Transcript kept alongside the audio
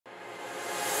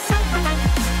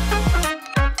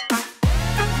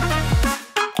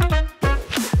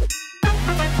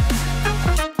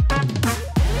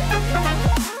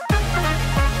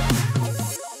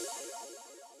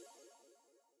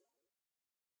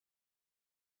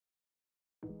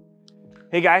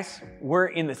Hey guys, we're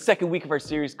in the second week of our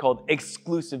series called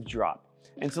Exclusive Drop.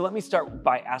 And so let me start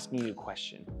by asking you a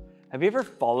question. Have you ever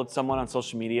followed someone on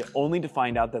social media only to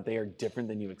find out that they are different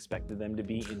than you expected them to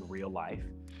be in real life?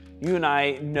 You and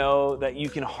I know that you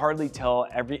can hardly tell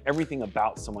everything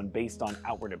about someone based on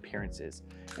outward appearances.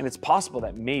 And it's possible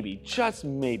that maybe, just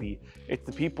maybe, it's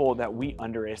the people that we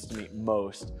underestimate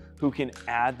most who can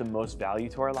add the most value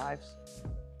to our lives.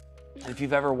 And if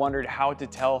you've ever wondered how to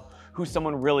tell who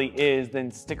someone really is, then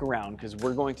stick around because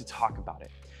we're going to talk about it.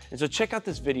 And so check out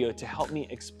this video to help me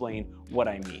explain what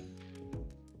I mean.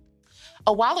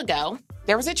 A while ago,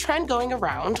 there was a trend going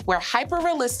around where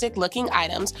hyper-realistic looking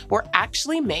items were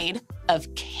actually made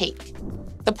of cake.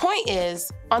 The point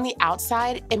is, on the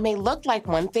outside, it may look like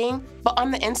one thing, but on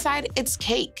the inside, it's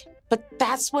cake. But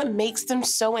that's what makes them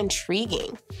so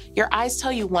intriguing. Your eyes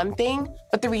tell you one thing,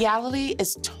 but the reality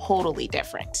is totally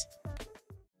different.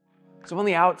 So on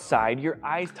the outside, your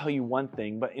eyes tell you one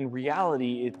thing, but in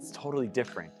reality, it's totally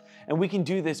different. And we can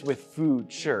do this with food,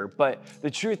 sure, but the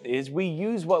truth is we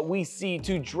use what we see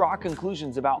to draw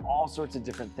conclusions about all sorts of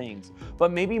different things.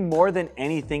 But maybe more than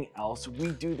anything else,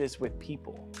 we do this with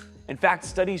people. In fact,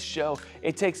 studies show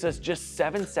it takes us just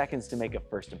 7 seconds to make a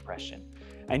first impression.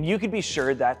 And you can be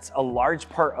sure that's a large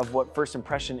part of what first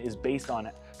impression is based on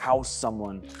how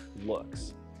someone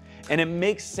looks. And it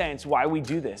makes sense why we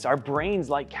do this. Our brains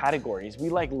like categories, we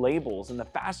like labels, and the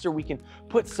faster we can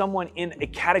put someone in a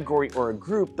category or a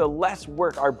group, the less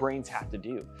work our brains have to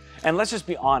do. And let's just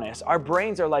be honest, our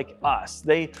brains are like us.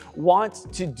 They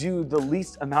want to do the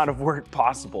least amount of work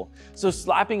possible. So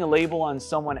slapping a label on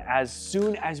someone as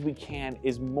soon as we can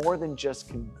is more than just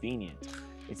convenient.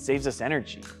 It saves us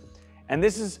energy. And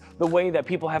this is the way that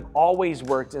people have always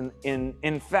worked.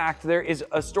 In fact, there is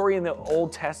a story in the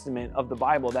Old Testament of the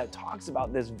Bible that talks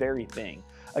about this very thing.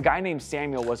 A guy named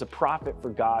Samuel was a prophet for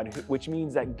God, which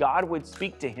means that God would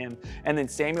speak to him and then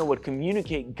Samuel would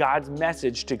communicate God's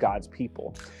message to God's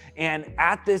people. And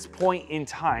at this point in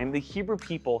time, the Hebrew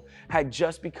people had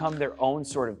just become their own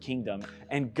sort of kingdom,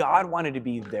 and God wanted to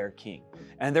be their king.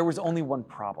 And there was only one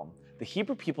problem. The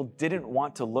Hebrew people didn't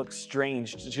want to look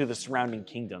strange to the surrounding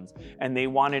kingdoms, and they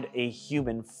wanted a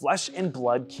human, flesh and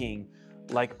blood king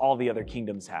like all the other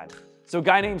kingdoms had. So a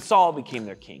guy named Saul became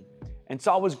their king, and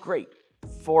Saul was great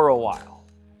for a while,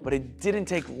 but it didn't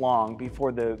take long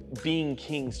before the being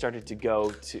king started to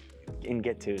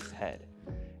get to his head.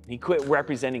 He quit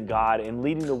representing God and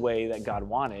leading the way that God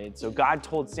wanted. So God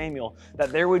told Samuel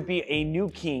that there would be a new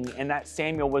king and that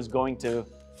Samuel was going to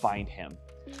find him.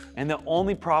 And the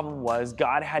only problem was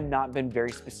God had not been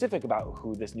very specific about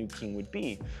who this new king would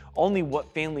be, only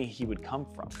what family he would come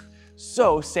from.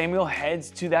 So Samuel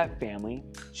heads to that family,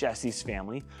 Jesse's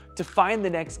family, to find the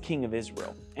next king of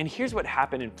Israel. And here's what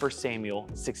happened in 1 Samuel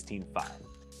 16:5.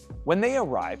 When they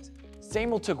arrived,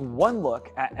 Samuel took one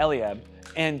look at Eliab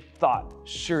and thought,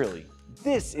 surely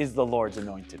this is the Lord's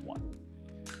anointed one.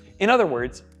 In other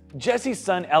words, Jesse's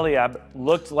son Eliab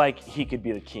looked like he could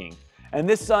be the king. And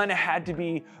this son had to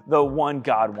be the one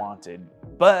God wanted.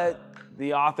 But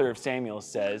the author of Samuel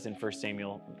says in 1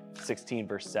 Samuel 16,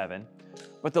 verse 7,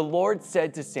 but the Lord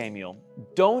said to Samuel,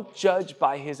 don't judge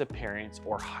by his appearance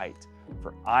or height,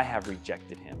 for I have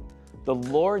rejected him. The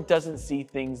Lord doesn't see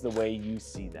things the way you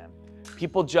see them.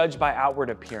 People judge by outward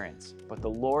appearance, but the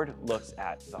Lord looks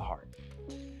at the heart.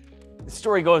 The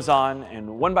story goes on, and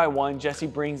one by one, Jesse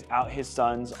brings out his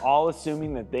sons, all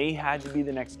assuming that they had to be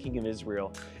the next king of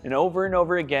Israel. And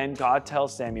over again, God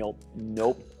tells Samuel,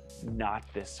 nope, not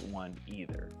this one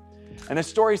either. And the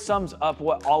story sums up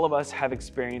what all of us have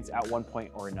experienced at one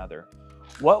point or another.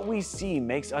 What we see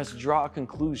makes us draw a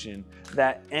conclusion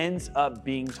that ends up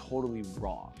being totally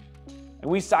wrong.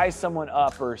 And we size someone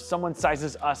up, or someone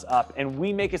sizes us up, and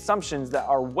we make assumptions that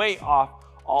are way off,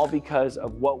 all because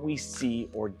of what we see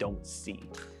or don't see.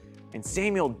 And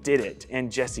Samuel did it,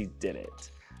 and Jesse did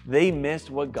it. They missed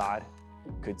what God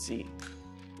could see.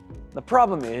 The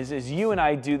problem is you and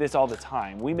I do this all the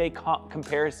time. We make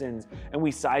comparisons and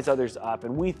we size others up,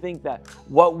 and we think that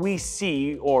what we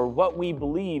see or what we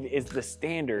believe is the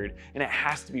standard and it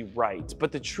has to be right.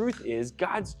 But the truth is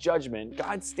God's judgment,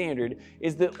 God's standard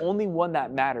is the only one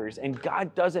that matters, and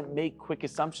God doesn't make quick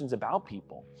assumptions about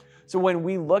people. So when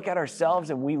we look at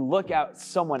ourselves and we look at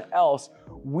someone else,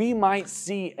 we might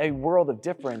see a world of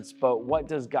difference, but what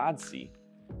does God see?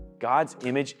 God's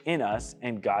image in us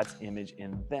and God's image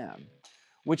in them.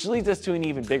 Which leads us to an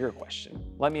even bigger question.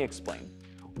 Let me explain.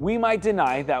 We might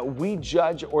deny that we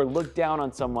judge or look down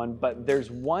on someone, but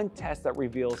there's one test that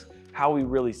reveals how we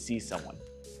really see someone.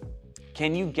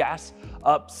 Can you gas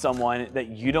up someone that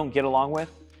you don't get along with?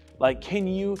 Like, can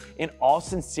you, in all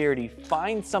sincerity,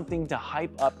 find something to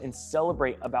hype up and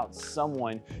celebrate about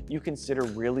someone you consider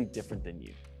really different than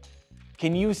you?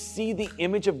 Can you see the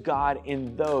image of God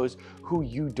in those who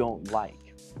you don't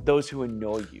like, those who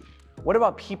annoy you? What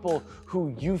about people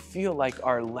who you feel like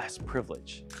are less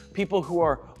privileged? People who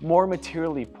are more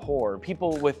materially poor,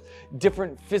 people with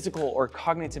different physical or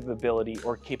cognitive ability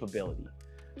or capability?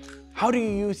 How do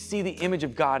you see the image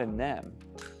of God in them?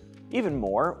 Even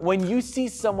more, when you see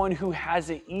someone who has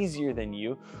it easier than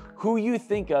you, who you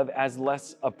think of as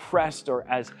less oppressed or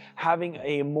as having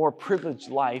a more privileged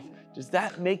life, does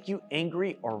that make you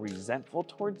angry or resentful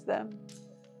towards them?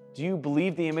 Do you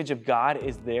believe the image of God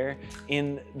is there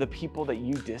in the people that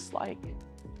you dislike?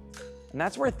 And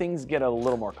that's where things get a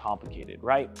little more complicated,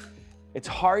 right? It's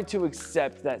hard to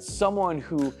accept that someone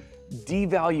who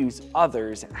devalues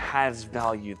others has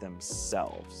value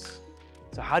themselves.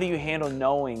 So how do you handle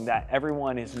knowing that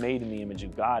everyone is made in the image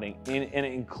of God, and it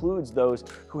includes those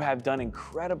who have done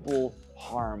incredible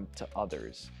harm to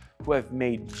others, who have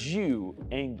made you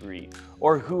angry,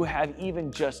 or who have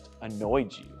even just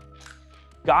annoyed you?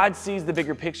 God sees the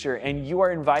bigger picture, and you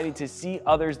are invited to see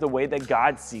others the way that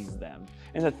God sees them.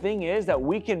 And the thing is that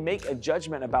we can make a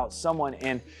judgment about someone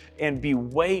and be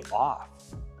way off.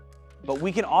 But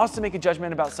we can also make a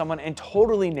judgment about someone and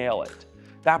totally nail it.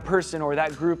 That person or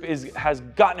that group has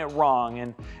gotten it wrong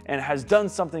and has done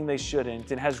something they shouldn't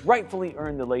and has rightfully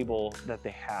earned the label that they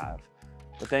have.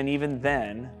 But then even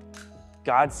then,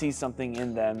 God sees something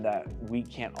in them that we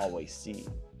can't always see.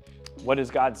 What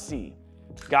does God see?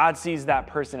 God sees that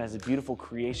person as a beautiful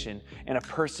creation and a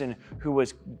person who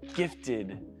was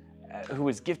gifted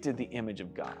the image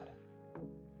of God.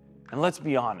 And let's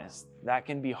be honest, that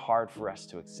can be hard for us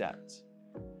to accept.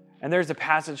 And there's a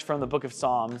passage from the book of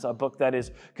Psalms, a book that is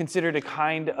considered a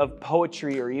kind of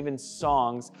poetry or even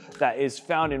songs that is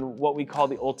found in what we call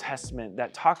the Old Testament,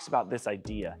 that talks about this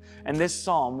idea. And this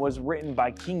psalm was written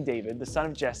by King David, the son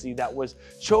of Jesse, that was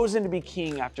chosen to be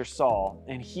king after Saul.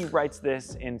 And he writes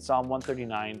this in Psalm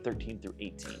 139, 13 through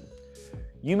 18.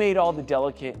 You made all the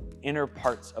delicate inner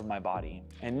parts of my body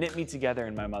and knit me together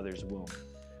in my mother's womb.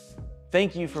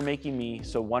 Thank you for making me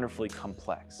so wonderfully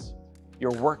complex. Your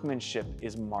workmanship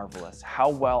is marvelous. How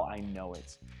well I know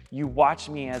it. You watched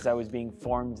me as I was being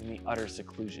formed in the utter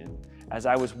seclusion, as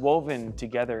I was woven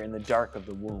together in the dark of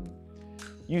the womb.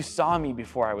 You saw me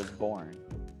before I was born.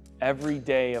 Every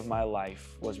day of my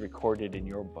life was recorded in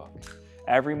your book.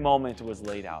 Every moment was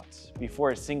laid out before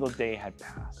a single day had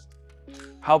passed.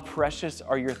 How precious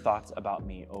are your thoughts about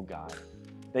me, O God.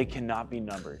 They cannot be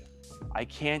numbered. I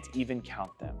can't even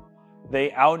count them.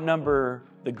 They outnumber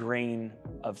the grain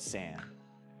of sand.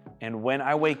 And when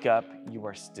I wake up, you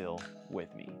are still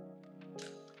with me.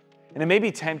 And it may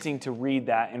be tempting to read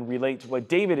that and relate to what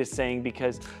David is saying,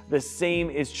 because the same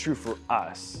is true for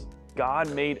us.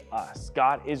 God made us.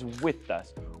 God is with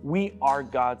us. We are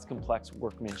God's complex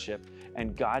workmanship,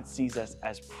 and God sees us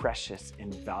as precious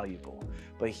and valuable.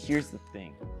 But here's the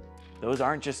thing. Those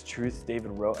aren't just truths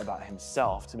David wrote about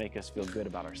himself to make us feel good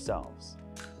about ourselves.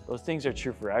 Those things are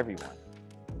true for everyone,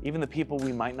 even the people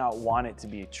we might not want it to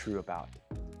be true about.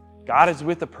 God is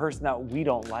with the person that we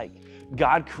don't like.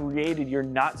 God created your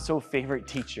not-so-favorite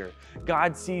teacher.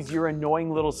 God sees your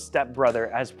annoying little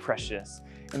stepbrother as precious.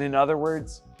 And in other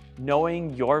words,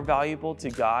 knowing you're valuable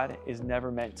to God is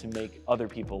never meant to make other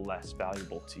people less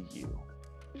valuable to you.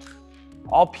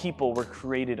 All people were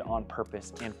created on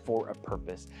purpose and for a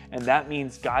purpose. And that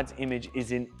means God's image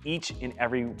is in each and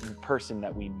every person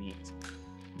that we meet.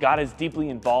 God is deeply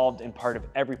involved in part of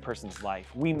every person's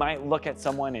life. We might look at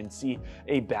someone and see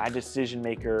a bad decision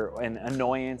maker, an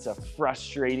annoyance, a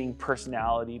frustrating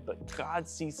personality, but God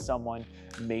sees someone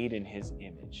made in his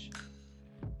image.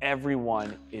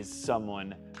 Everyone is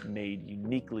someone made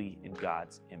uniquely in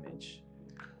God's image.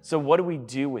 So what do we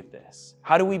do with this?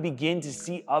 How do we begin to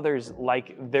see others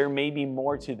like there may be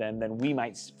more to them than we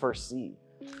might first see?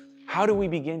 How do we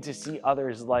begin to see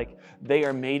others like they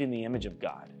are made in the image of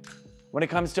God? When it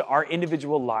comes to our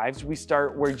individual lives, we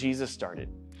start where Jesus started,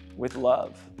 with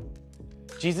love.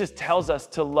 Jesus tells us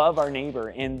to love our neighbor,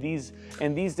 and these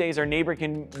days our neighbor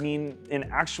can mean an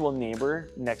actual neighbor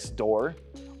next door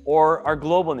or our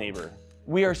global neighbor.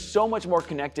 We are so much more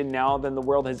connected now than the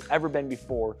world has ever been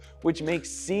before, which makes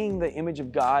seeing the image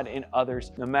of God in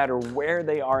others, no matter where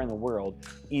they are in the world,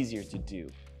 easier to do.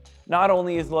 Not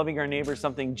only is loving our neighbor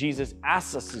something Jesus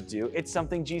asks us to do, it's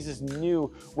something Jesus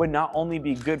knew would not only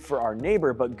be good for our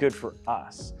neighbor, but good for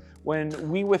us. When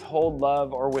we withhold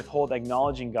love or withhold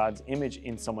acknowledging God's image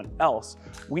in someone else,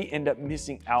 we end up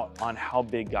missing out on how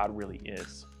big God really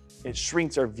is. It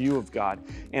shrinks our view of God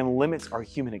and limits our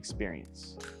human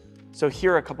experience. So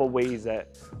here are a couple ways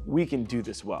that we can do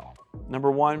this well. Number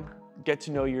one, get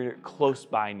to know your close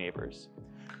by neighbors.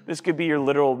 This could be your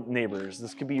literal neighbors.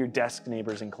 This could be your desk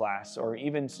neighbors in class, or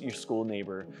even your school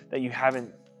neighbor that you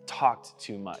haven't talked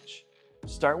to much.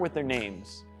 Start with their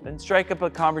names, then strike up a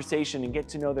conversation and get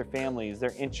to know their families,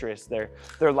 their interests,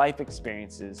 their life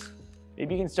experiences.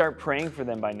 Maybe you can start praying for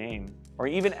them by name, or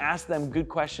even ask them good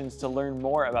questions to learn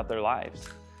more about their lives.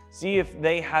 See if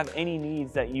they have any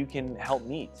needs that you can help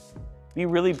meet. Be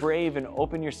really brave and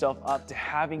open yourself up to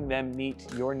having them meet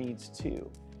your needs too.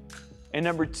 And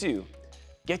number two,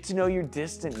 get to know your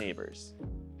distant neighbors.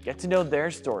 Get to know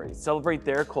their stories, celebrate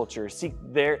their culture, seek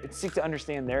to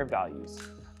understand their values.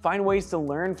 Find ways to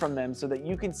learn from them so that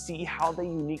you can see how they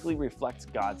uniquely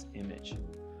reflect God's image.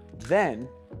 Then,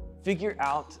 figure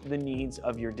out the needs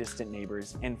of your distant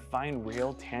neighbors and find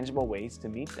real, tangible ways to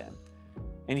meet them.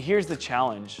 And here's the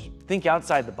challenge. Think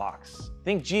outside the box.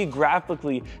 Think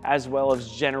geographically as well as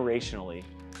generationally.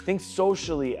 Think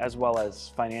socially as well as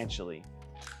financially.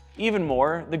 Even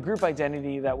more, the group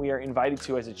identity that we are invited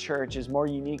to as a church is more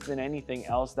unique than anything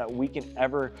else that we can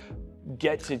ever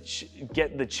get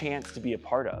the chance to be a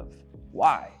part of.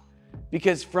 Why?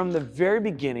 Because from the very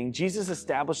beginning, Jesus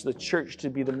established the church to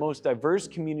be the most diverse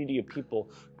community of people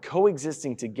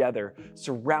coexisting together,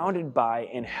 surrounded by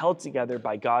and held together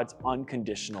by God's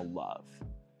unconditional love.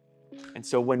 And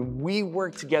so when we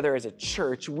work together as a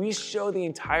church, we show the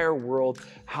entire world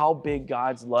how big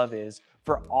God's love is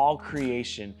for all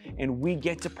creation, and we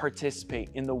get to participate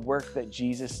in the work that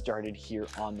Jesus started here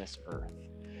on this earth.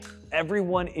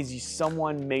 Everyone is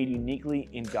someone made uniquely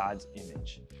in God's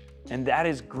image. And that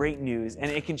is great news, and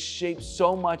it can shape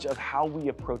so much of how we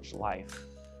approach life.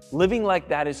 Living like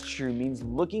that is true means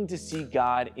looking to see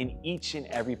God in each and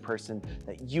every person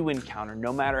that you encounter,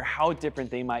 no matter how different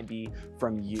they might be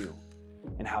from you,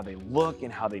 and how they look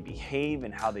and how they behave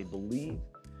and how they believe.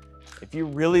 If you're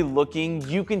really looking,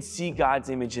 you can see God's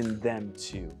image in them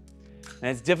too. And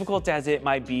as difficult as it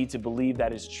might be to believe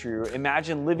that is true,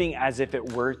 imagine living as if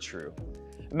it were true.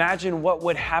 Imagine what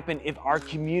would happen if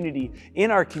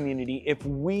in our community, if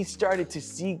we started to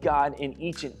see God in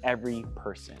each and every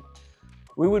person.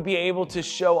 We would be able to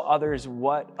show others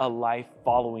what a life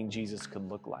following Jesus could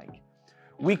look like.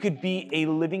 We could be a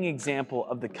living example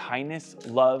of the kindness,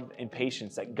 love, and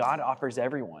patience that God offers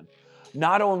everyone.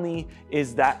 Not only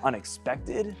is that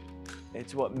unexpected,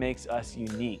 it's what makes us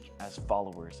unique as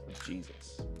followers of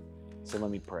Jesus. So let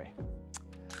me pray.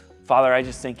 Father, I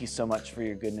just thank you so much for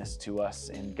your goodness to us.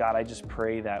 And God, I just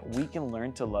pray that we can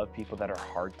learn to love people that are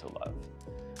hard to love.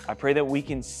 I pray that we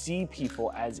can see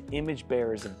people as image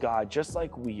bearers of God, just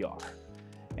like we are.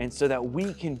 And so that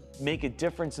we can make a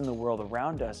difference in the world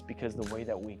around us because of the way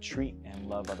that we treat and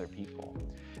love other people.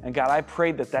 And God, I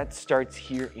pray that that starts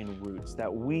here in Roots,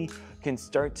 that we can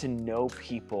start to know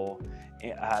people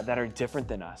that are different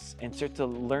than us and start to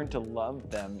learn to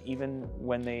love them even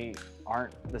when they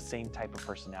aren't the same type of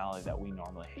personality that we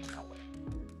normally hang out with.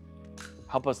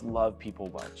 Help us love people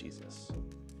well, Jesus.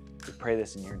 We pray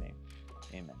this in your name.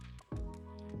 Amen.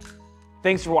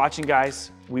 Thanks for watching,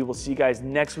 guys. We will see you guys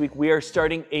next week. We are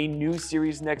starting a new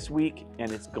series next week,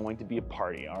 and it's going to be a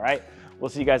party, all right? We'll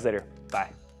see you guys later. Bye.